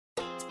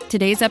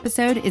Today's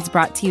episode is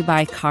brought to you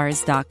by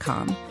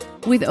Cars.com.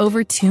 With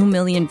over 2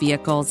 million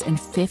vehicles and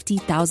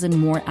 50,000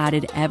 more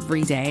added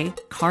every day,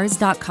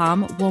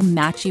 Cars.com will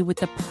match you with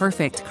the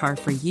perfect car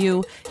for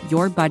you,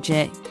 your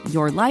budget,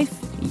 your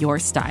life, your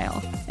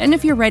style. And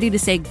if you're ready to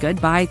say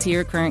goodbye to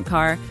your current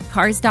car,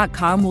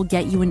 Cars.com will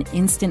get you an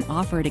instant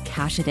offer to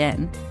cash it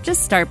in.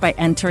 Just start by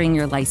entering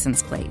your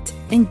license plate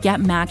and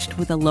get matched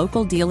with a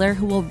local dealer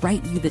who will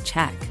write you the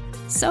check.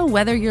 So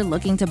whether you're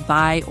looking to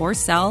buy or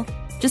sell,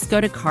 just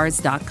go to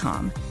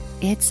Cars.com.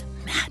 It's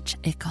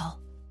magical.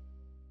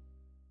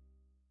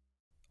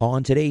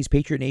 On today's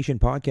Patriot Nation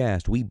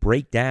podcast, we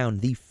break down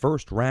the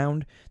first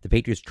round. The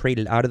Patriots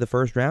traded out of the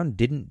first round,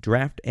 didn't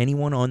draft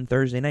anyone on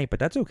Thursday night, but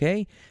that's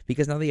okay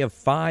because now they have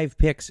 5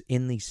 picks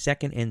in the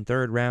second and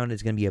third round.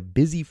 It's going to be a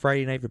busy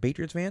Friday night for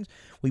Patriots fans.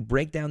 We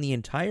break down the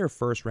entire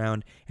first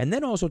round and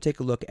then also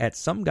take a look at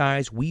some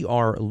guys we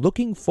are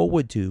looking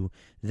forward to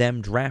them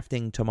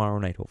drafting tomorrow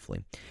night,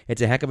 hopefully.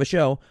 It's a heck of a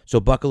show, so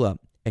buckle up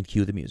and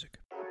cue the music.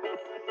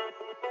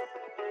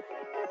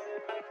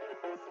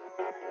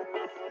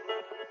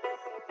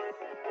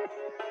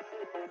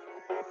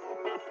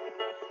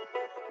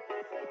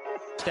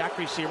 Stack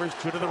receivers,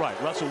 2 to the right.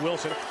 Russell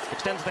Wilson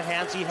extends the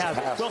hands he has.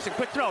 Wilson,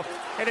 quick throw.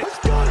 And it's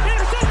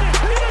intercepted!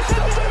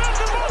 Intercepted by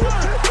Malcolm Butler!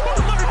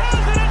 Butler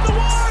has it at the 1!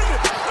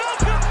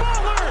 Malcolm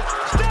Butler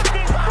stepped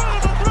in front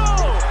of the throw!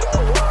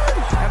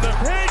 And the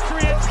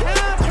Patriots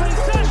have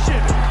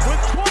possession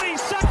with 20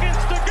 seconds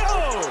to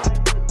go!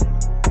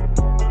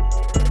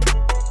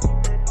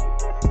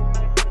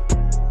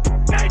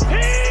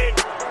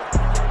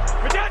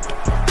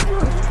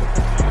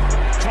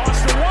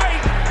 Toss to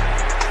White.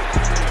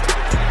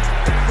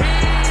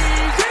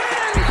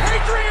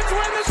 Patriots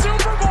win the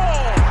Super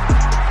Bowl.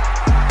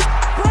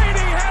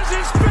 Brady has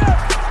his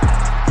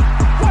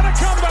 5th. What a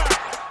comeback.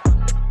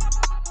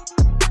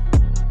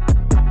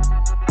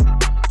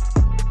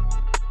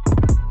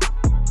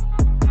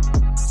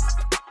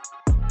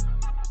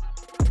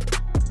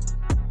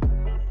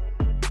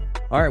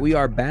 All right, we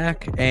are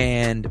back,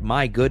 and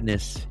my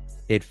goodness,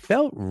 it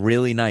felt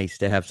really nice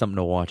to have something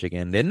to watch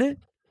again, didn't it?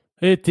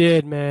 It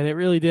did, man. It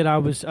really did.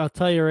 I'll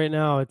tell you right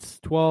now, it's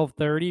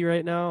 12:30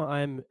 right now.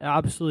 I'm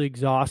absolutely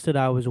exhausted.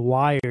 I was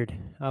wired.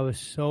 I was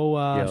so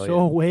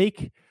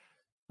awake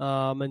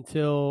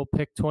until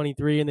pick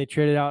 23, and they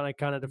traded out, and I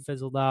kind of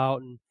fizzled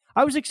out. And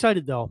I was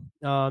excited, though,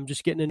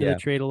 just getting into the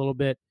trade a little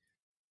bit.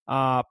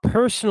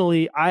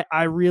 Personally,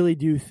 I really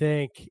do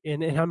think,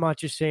 and I'm not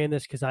just saying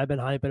this because I've been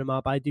hyping him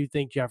up, I do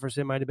think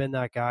Jefferson might have been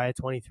that guy at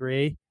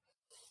 23.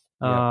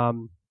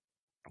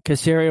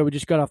 Casario, we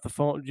just got off the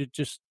phone,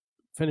 just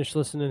finished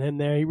listening to him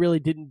there. He really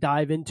didn't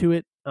dive into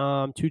it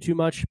too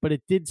much, but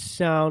it did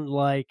sound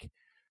like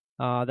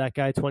that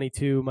guy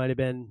 22 might have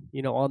been,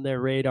 on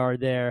their radar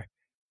there.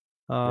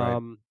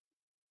 Right.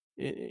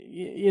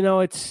 You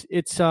always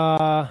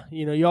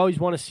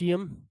want to see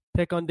him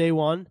pick on day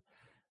one,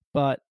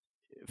 but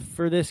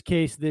for this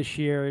case this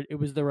year, it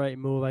was the right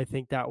move. I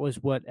think that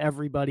was what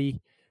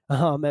everybody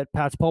at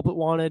Pat's Pulpit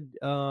wanted.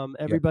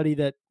 Everybody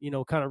that,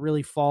 kind of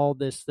really followed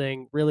this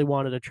thing really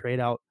wanted a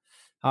trade out.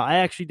 I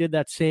actually did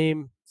that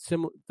same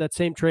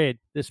trade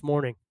this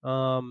morning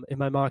in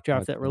my mock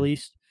draft that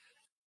released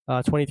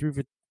 23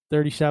 for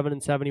 37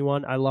 and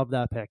 71. I love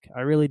that pick. I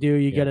really do.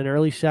 You get an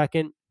early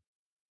second.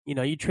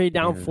 You trade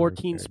down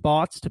 14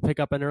 spots to pick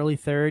up an early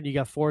third. You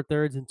got 4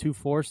 thirds and 2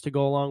 fourths to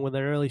go along with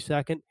an early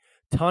second.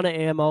 Ton of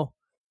ammo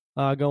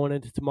going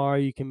into tomorrow.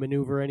 You can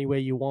maneuver any way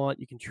you want.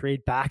 You can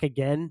trade back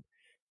again.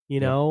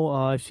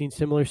 I've seen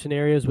similar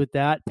scenarios with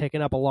that,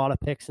 picking up a lot of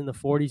picks in the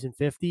 40s and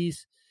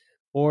 50s.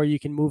 Or you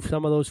can move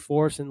some of those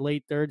fourths and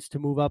late thirds to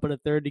move up in a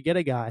third to get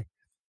a guy.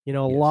 A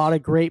lot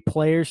of great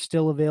players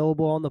still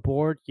available on the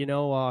board.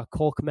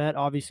 Cole Kmet,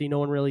 obviously no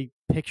one really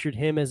pictured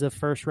him as a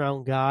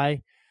first-round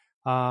guy.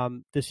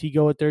 Does he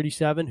go at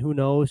 37? Who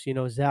knows?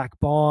 Zach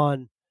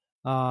Bond,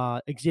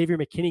 Xavier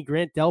McKinney,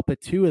 Grant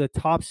Delpit, 2 of the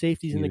top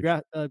safeties in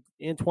the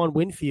Antoine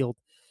Winfield.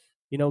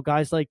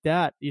 Guys like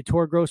that.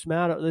 Yetur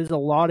Gross-Matos, there's a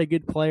lot of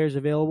good players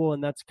available,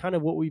 and that's kind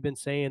of what we've been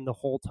saying the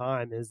whole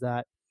time is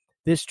that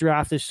this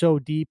draft is so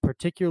deep,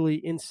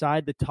 particularly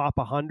inside the top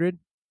 100,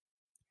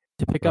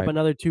 to pick up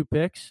another 2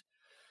 picks.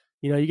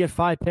 You get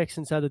 5 picks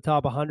inside the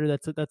top 100.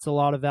 That's a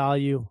lot of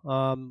value.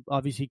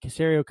 Obviously,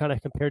 Casario kind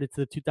of compared it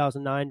to the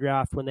 2009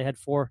 draft when they had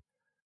 4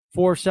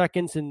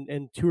 seconds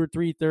and 2 or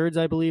 3 thirds,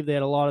 I believe. They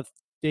had a lot of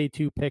day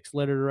 2 picks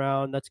littered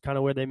around. That's kind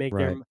of where they make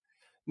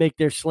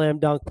their slam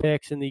dunk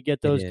picks, and you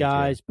get those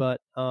guys. Yeah.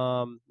 But,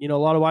 a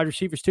lot of wide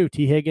receivers too.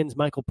 T. Higgins,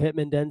 Michael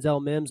Pittman,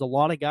 Denzel Mims, a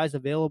lot of guys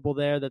available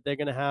there that they're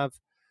going to have.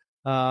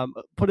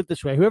 Put it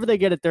this way, whoever they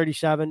get at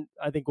 37,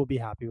 I think we'll be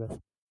happy with.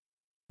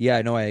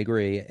 Yeah, no, I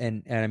agree.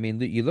 And I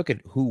mean, you look at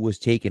who was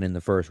taken in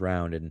the first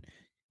round,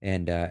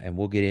 and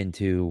we'll get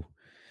into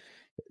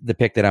the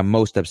pick that I'm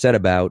most upset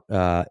about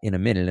in a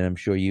minute, and I'm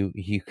sure you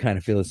kind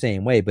of feel the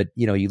same way. But,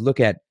 you look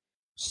at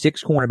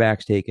 6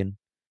 cornerbacks taken,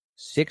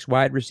 6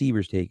 wide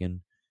receivers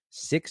taken,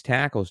 6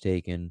 tackles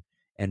taken,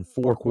 and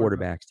 4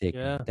 quarterback. quarterbacks taken.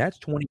 Yeah. That's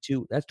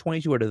 22. That's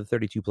 22 out of the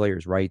 32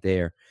 players right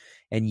there.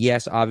 And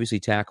yes, obviously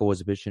tackle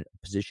was a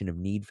position of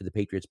need for the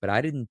Patriots, but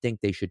I didn't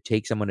think they should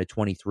take someone at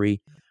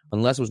 23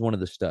 unless it was one of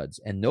the studs.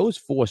 And those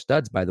 4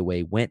 studs, by the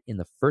way, went in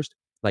the first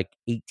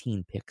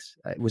 18 picks.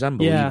 It was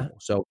unbelievable.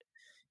 So,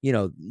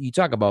 you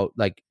talk about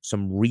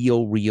some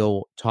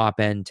real top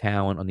end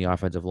talent on the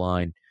offensive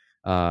line.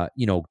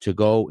 To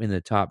go in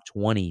the top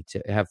 20,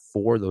 to have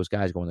 4 of those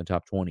guys go in the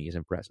top 20 is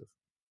impressive.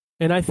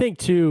 And I think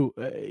too,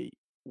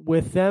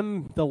 with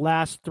them, the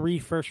last 3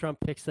 first-round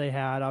picks they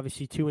had,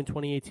 obviously 2 in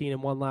 2018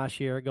 and 1 last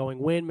year, going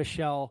Wynn,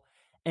 Michelle,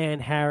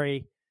 and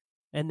Harry,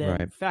 and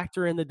then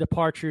factor in the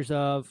departures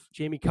of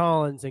Jamie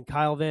Collins and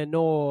Kyle Van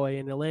Noy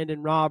and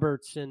Landon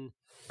Roberts, and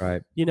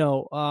you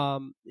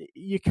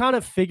kind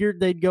of figured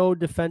they'd go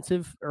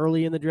defensive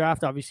early in the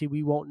draft. Obviously,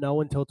 we won't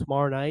know until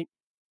tomorrow night.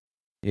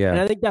 Yeah,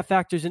 and I think that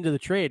factors into the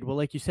trade. Well,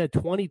 like you said,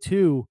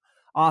 22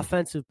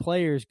 offensive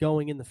players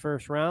going in the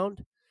first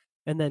round.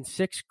 And then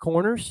 6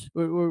 corners.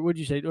 Or would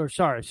you say? Or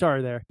sorry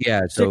there.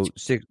 Yeah, so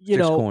six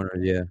corners.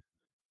 Yeah,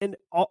 and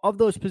of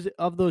those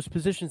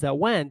positions that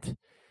went,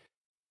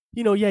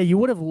 you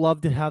would have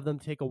loved to have them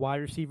take a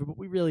wide receiver, but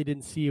we really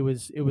didn't see it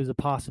was a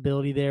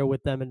possibility there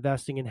with them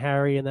investing in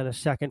Harry and then a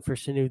second for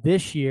Sanu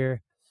this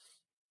year.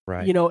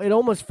 Right. It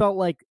almost felt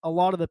like a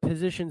lot of the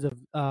positions of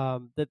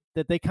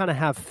that they kind of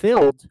have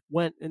filled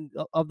went in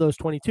of those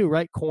 22.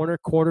 Right, corner,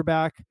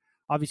 quarterback.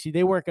 Obviously,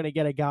 they weren't going to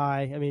get a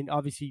guy. I mean,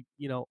 obviously,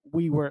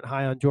 we weren't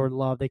high on Jordan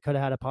Love. They could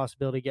have had a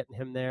possibility of getting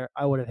him there.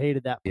 I would have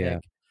hated that pick.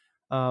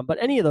 But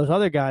any of those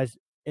other guys,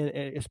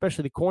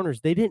 especially the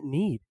corners, they didn't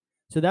need.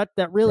 So that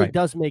really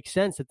does make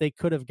sense that they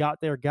could have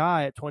got their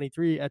guy at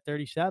 23, at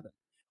 37,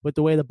 with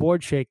the way the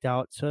board shaked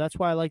out. So that's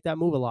why I like that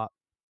move a lot.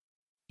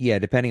 Yeah,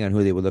 depending on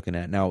who they were looking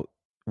at. Now,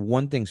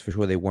 one thing's for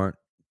sure, they weren't,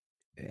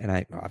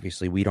 and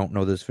obviously we don't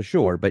know this for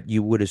sure, but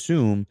you would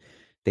assume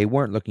they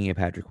weren't looking at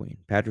Patrick Queen.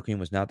 Patrick Queen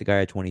was not the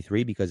guy at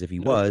 23, because if he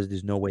was,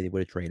 there's no way they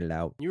would have traded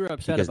out. You were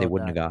upset because about they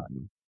wouldn't have gotten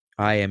him.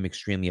 I am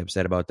extremely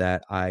upset about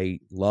that. I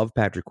love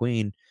Patrick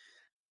Queen.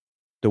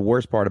 The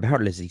worst part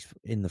about it is he's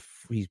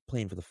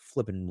playing for the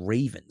flipping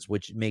Ravens,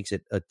 which makes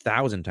it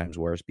 1,000 times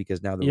worse,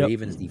 because now the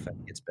Ravens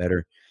defense gets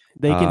better.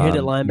 They can hit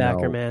at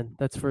linebacker, man.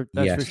 That's for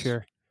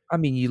sure. I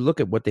mean, you look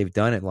at what they've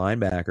done at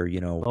linebacker.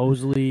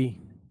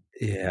 Mosley.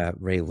 Yeah,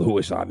 Ray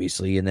Lewis,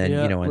 obviously, and then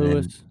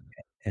Lewis.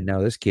 And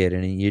now this kid,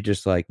 and you're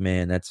just like,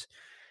 man, that's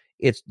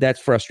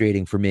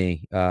frustrating for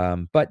me.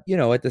 But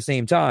at the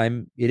same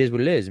time, it is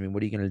what it is. I mean,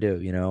 what are you going to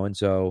do? And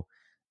so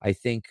I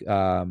think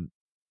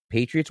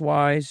Patriots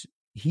wise,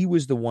 he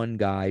was the one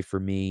guy for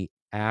me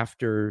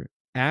after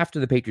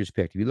the Patriots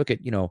picked. If you look at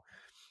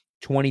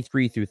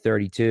 23 through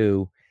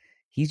 32,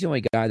 he's the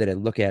only guy that I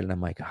look at and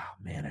I'm like, oh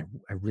man,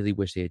 I really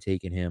wish they had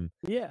taken him.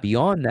 Yeah.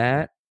 Beyond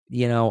that,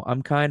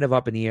 I'm kind of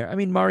up in the air. I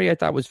mean, Murray I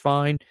thought was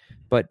fine,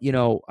 but,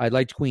 I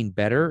liked Queen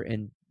better,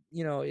 and,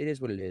 it is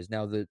what it is.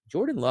 Now, the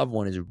Jordan Love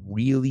one is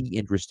really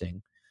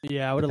interesting.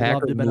 Yeah, I would have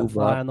loved to have been a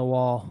fly on the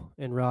wall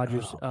in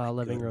Rodgers'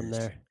 living room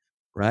there.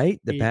 Right?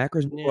 The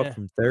Packers move up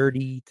from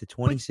 30 to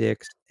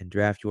 26 and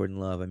draft Jordan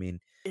Love. I mean,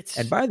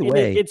 and by the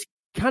way, it's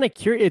kind of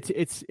curious.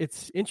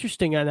 It's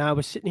interesting. And I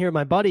was sitting here with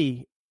my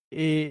buddy,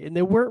 and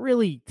there weren't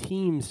really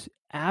teams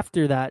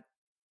after that.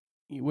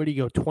 Where do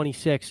you go?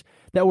 26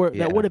 that would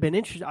have been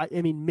interesting.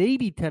 I mean,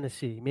 maybe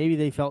Tennessee. Maybe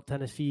they felt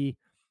Tennessee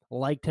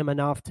liked him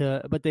enough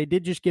but they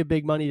did just give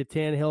big money to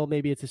Tannehill.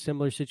 Maybe it's a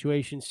similar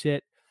situation.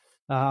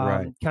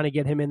 Kind of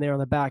get him in there on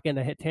the back end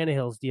to hit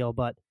Tannehill's deal.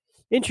 But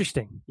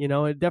interesting,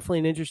 definitely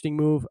an interesting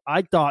move.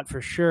 I thought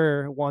for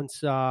sure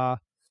once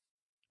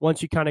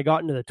you kind of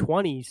got into the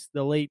 20s,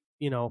 the late,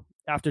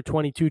 after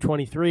 22,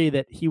 23,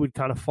 that he would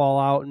kind of fall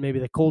out and maybe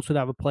the Colts would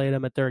have a play at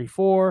him at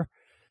 34.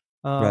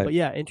 But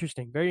yeah,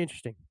 interesting, very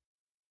interesting.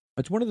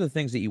 It's one of the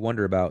things that you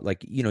wonder about.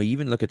 Like, you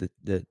even look at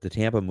the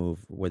Tampa move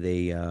where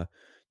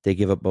they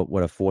give up a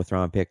 4th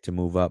round pick to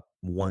move up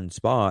one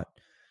spot,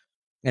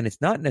 and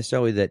it's not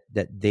necessarily that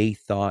they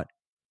thought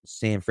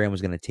San Fran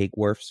was going to take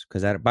Wirfs,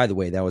 because that, by the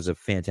way, that was a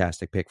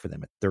fantastic pick for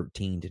them at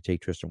 13 to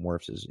take Tristan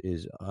Wirfs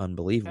is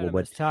unbelievable.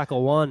 But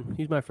tackle 1,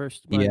 he's my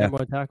number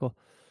 1 tackle.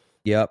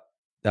 Yep,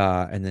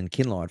 and then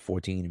Kinlaw at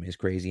 14 is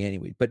crazy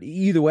anyway. But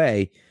either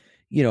way,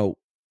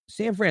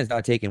 San Fran's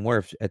not taking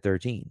Wirfs at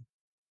 13.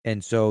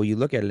 And so you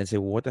look at it and say,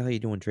 well, what the hell are you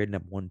doing trading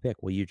up 1 pick?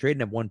 Well, you're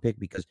trading up 1 pick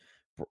because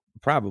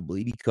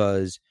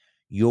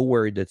you're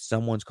worried that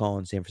someone's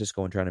calling San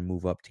Francisco and trying to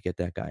move up to get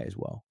that guy as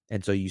well.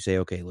 And so you say,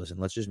 okay, listen,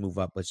 let's just move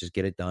up. Let's just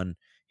get it done.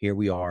 Here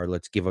we are.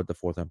 Let's give up the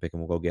 4th round pick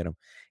and we'll go get him.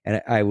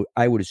 And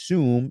I would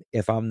assume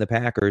if I'm the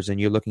Packers and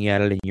you're looking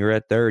at it and you're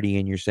at 30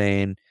 and you're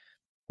saying,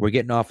 we're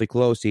getting awfully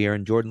close here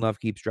and Jordan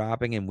Love keeps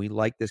dropping and we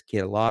like this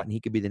kid a lot and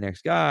he could be the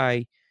next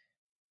guy.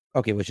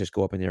 Okay, let's just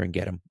go up in there and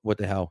get him. What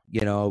the hell?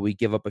 We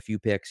give up a few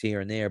picks here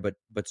and there, but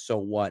so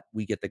what?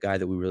 We get the guy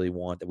that we really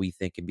want, that we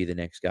think can be the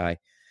next guy.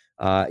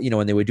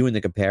 And they were doing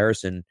the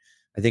comparison.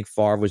 I think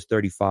Favre was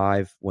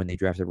 35 when they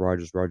drafted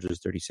Rodgers. Rodgers is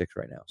 36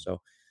 right now. So,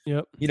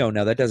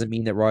 now that doesn't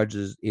mean that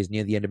Rodgers is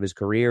near the end of his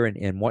career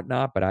and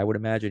whatnot, but I would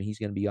imagine he's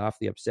going to be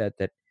awfully upset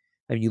that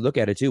I mean, you look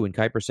at it too, and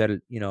Kuiper said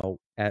it,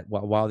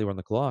 while they were on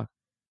the clock,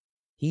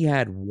 he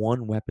had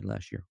one weapon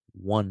last year,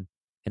 one,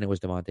 and it was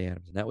Devontae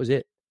Adams, and that was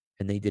it.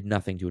 And they did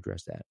nothing to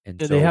address that. And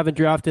They so haven't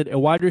drafted a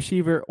wide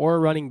receiver or a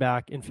running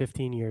back in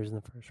 15 years in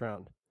the first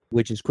round,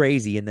 which is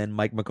crazy. And then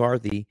Mike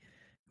McCarthy,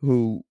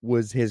 who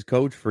was his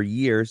coach for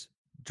years,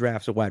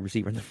 drafts a wide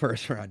receiver in the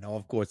first round. Now,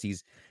 of course,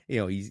 he's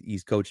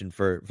coaching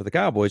for the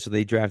Cowboys, so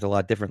they draft a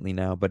lot differently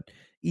now. But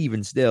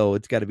even still,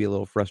 it's got to be a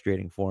little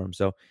frustrating for him.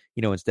 So,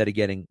 instead of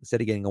getting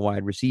a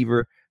wide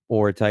receiver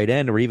or a tight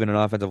end or even an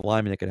offensive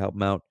lineman that could help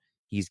him out,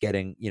 he's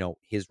getting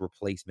his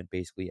replacement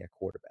basically at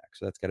quarterback.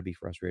 So that's got to be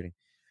frustrating.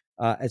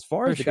 As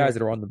far as the guys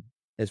that are on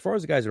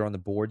the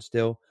board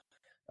still,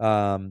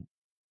 I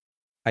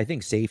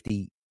think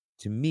safety,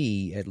 to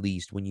me at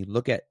least, when you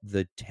look at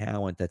the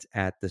talent that's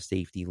at the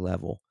safety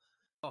level,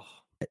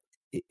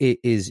 it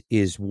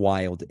is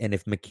wild. And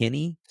if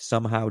McKinney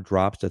somehow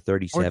drops to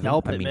 37,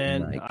 or Delpit,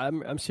 man,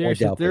 I'm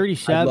serious. At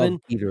 37,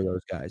 either of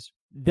those guys,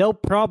 they'll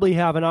probably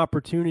have an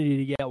opportunity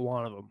to get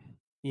one of them.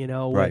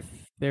 Right.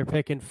 They're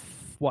picking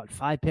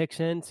 5 picks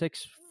in.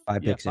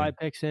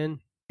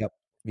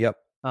 Yep.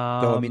 So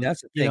I mean,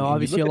 that's the thing.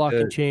 Obviously a lot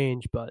can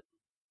change, but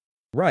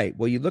right.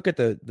 Well, you look at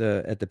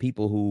the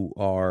people who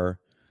are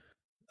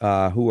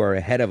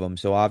ahead of them.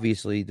 So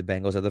obviously the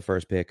Bengals have the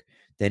first pick,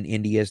 then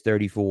Indy has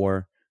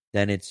 34,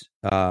 then it's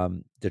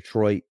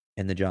Detroit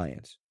and the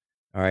Giants.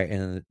 All right,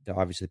 and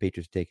obviously the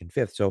Patriots taking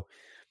 5th. So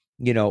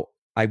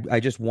I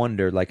just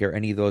wonder, like, are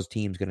any of those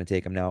teams going to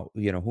take them now?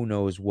 Who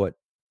knows what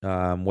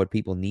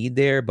people need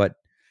there, but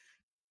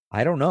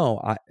I don't know.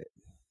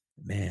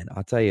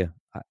 I'll tell you.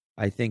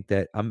 I think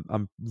that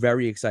I'm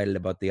very excited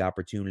about the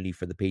opportunity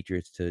for the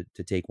Patriots to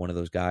take one of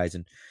those guys,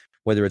 and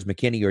whether it's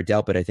McKinney or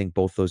Delpit, I think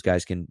both those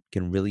guys can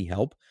really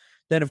help.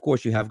 Then, of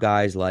course, you have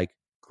guys like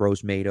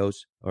Gross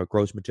Matos,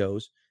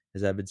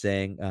 as I've been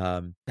saying.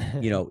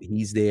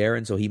 He's there,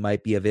 and so he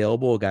might be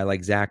available. A guy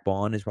like Zach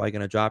Bond is probably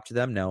going to drop to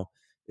them. Now,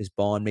 is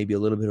Bond maybe a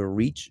little bit of a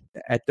reach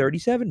at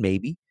 37?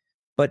 Maybe.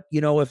 But,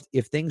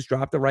 if things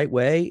drop the right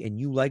way and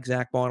you like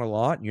Zach Bond a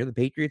lot and you're the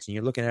Patriots and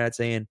you're looking at it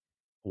saying,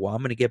 well,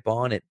 I'm going to get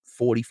Bond at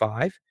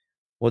 45.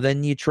 Well,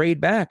 then you trade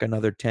back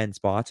another 10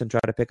 spots and try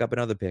to pick up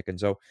another pick. And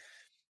so,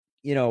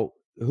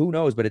 who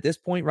knows? But at this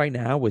point right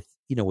now, with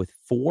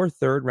 4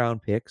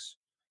 third-round picks,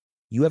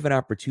 you have an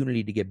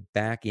opportunity to get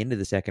back into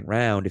the second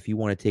round if you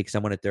want to take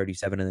someone at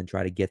 37 and then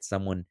try to get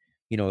someone,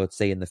 let's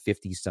say in the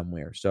 50s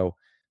somewhere. So,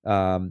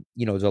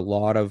 there's a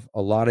lot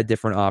of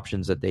different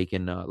options that they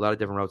can, a lot of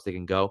different routes they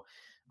can go.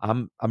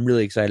 I'm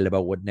really excited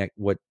about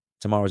what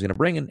tomorrow's going to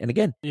bring. And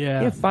again, you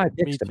have 5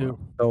 picks tomorrow.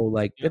 So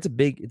it's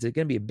going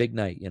to be a big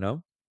night,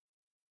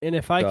 And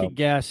if I could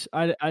guess,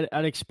 I'd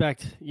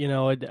expect,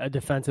 a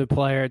defensive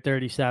player at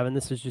 37.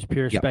 This is just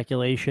pure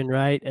speculation,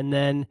 right? And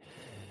then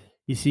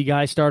you see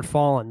guys start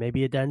falling.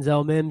 Maybe a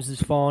Denzel Mims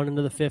is falling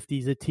into the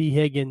 50s, a T.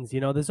 Higgins.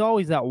 There's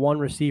always that one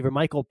receiver.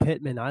 Michael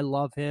Pittman, I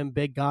love him.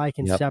 Big guy,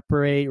 can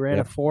separate, ran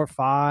a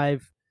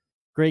 4.5.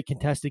 Great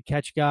contested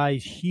catch guy.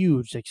 He's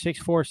huge, like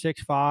 6'4",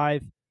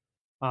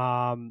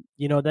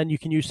 6'5". Then you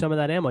can use some of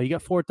that ammo. You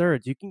got 4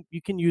 thirds. You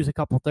can use a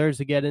couple thirds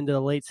to get into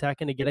the late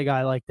second to get a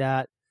guy like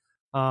that.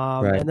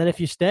 And then if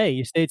you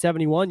stay at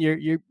 71,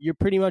 you're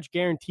pretty much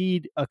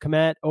guaranteed a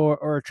Kmet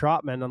or a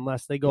Trotman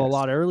unless they go a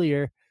lot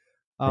earlier.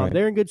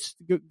 They're in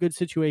good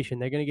situation.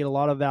 They're going to get a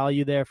lot of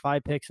value there.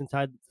 5 picks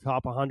inside the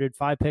top 100.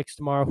 5 picks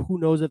tomorrow. Who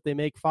knows if they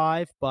make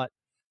 5? But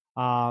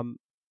I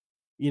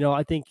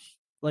think,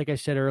 like I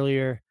said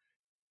earlier,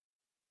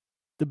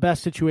 the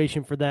best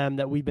situation for them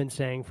that we've been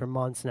saying for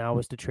months now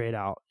was to trade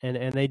out,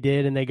 and they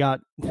did, and they got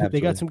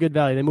some good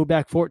value. They moved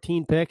back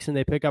 14 picks and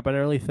they pick up an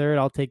early third.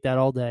 I'll take that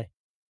all day.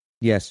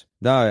 Yes,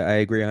 no, I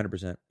agree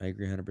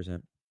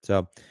 100%.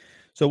 So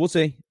we'll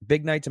see.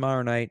 Big night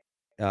tomorrow night.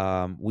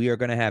 We are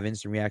going to have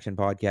instant reaction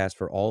podcast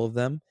for all of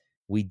them.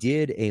 We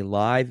did a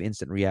live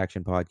instant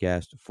reaction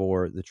podcast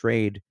for the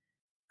trade.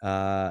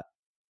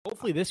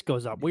 Hopefully this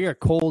goes up. We are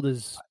cold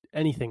as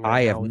anything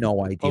right I now. have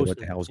no idea what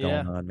the hell's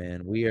going on,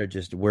 man. We are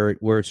just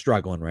we're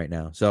struggling right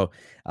now. So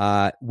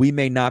we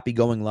may not be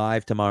going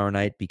live tomorrow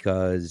night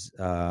because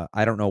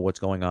I don't know what's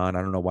going on.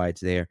 I don't know why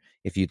it's there.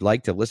 If you'd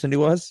like to listen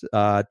to us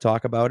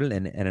talk about it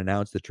and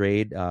announce the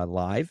trade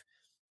live,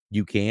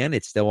 you can.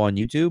 It's still on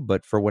YouTube,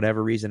 but for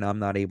whatever reason, I'm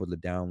not able to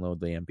download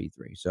the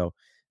MP3. So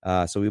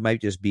we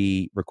might just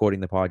be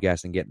recording the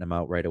podcast and getting them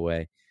out right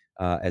away,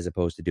 as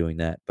opposed to doing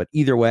that. But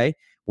either way,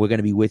 we're going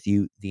to be with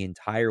you the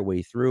entire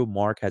way through.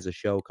 Mark has a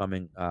show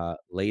coming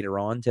later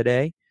on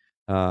today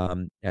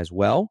as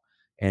well.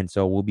 And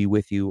so we'll be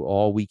with you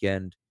all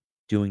weekend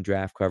doing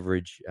draft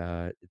coverage.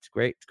 It's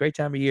great. It's a great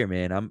time of year,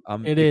 man.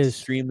 I'm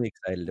extremely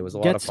excited. It was a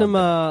lot of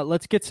fun.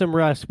 Let's get some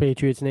rest,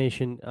 Patriots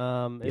Nation.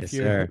 If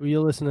you're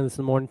listening to this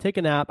in the morning, take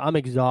a nap. I'm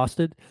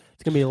exhausted.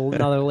 It's going to be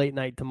another late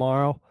night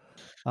tomorrow.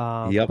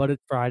 But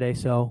it's Friday,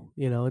 so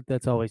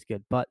that's always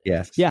good. But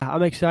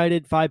I'm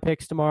excited. 5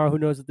 picks tomorrow. Who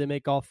knows if they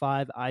make all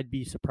 5? I'd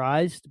be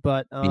surprised,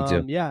 but Me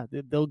too.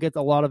 They'll get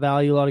a lot of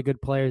value, a lot of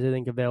good players I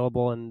think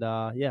available, and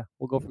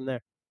we'll go from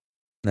there.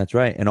 That's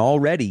right. And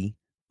already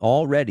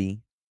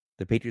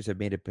The Patriots have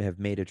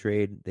made a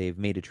trade. They've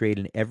made a trade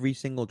in every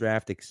single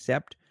draft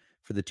except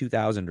for the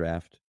 2000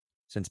 draft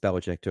since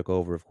Belichick took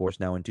over, of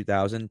course. Now in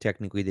 2000,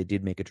 technically they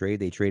did make a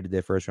trade. They traded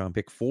their first round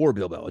pick for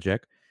Bill Belichick.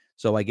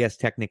 So I guess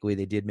technically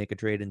they did make a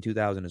trade in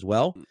 2000 as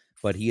well,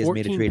 but he has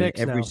made a trade in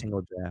every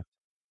single draft.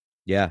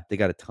 Yeah, they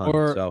got a ton.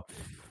 Or so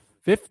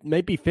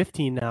maybe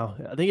 15 now.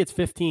 I think it's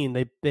 15.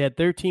 They had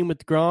 13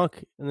 with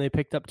Gronk, and they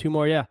picked up 2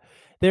 more. Yeah,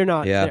 they're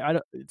not. Yeah,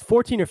 it's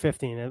 14 or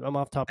 15. I'm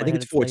off the top of my head. I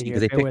think it's 14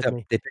 because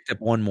they picked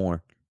up one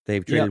more.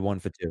 They've traded 1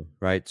 for 2,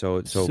 right?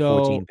 So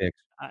 14 picks.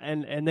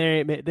 And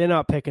they're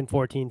not picking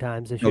 14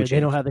 times this year. They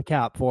don't have the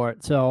cap for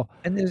it. So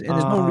and there's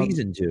no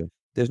reason to.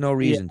 There's no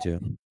reason to.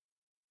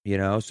 You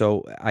know,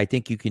 so I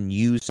think you can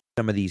use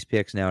some of these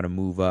picks now to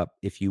move up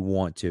if you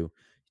want to.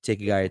 Take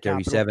a guy at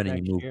 37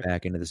 and you move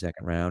back into the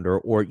second round,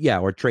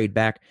 or trade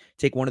back.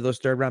 Take one of those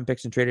third round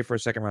picks and trade it for a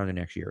second round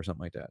next year or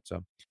something like that.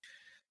 So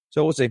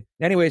we'll see.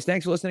 Anyways,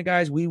 thanks for listening,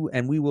 guys.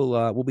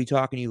 We'll be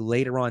talking to you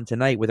later on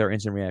tonight with our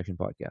Instant Reaction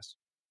podcast.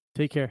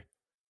 Take care.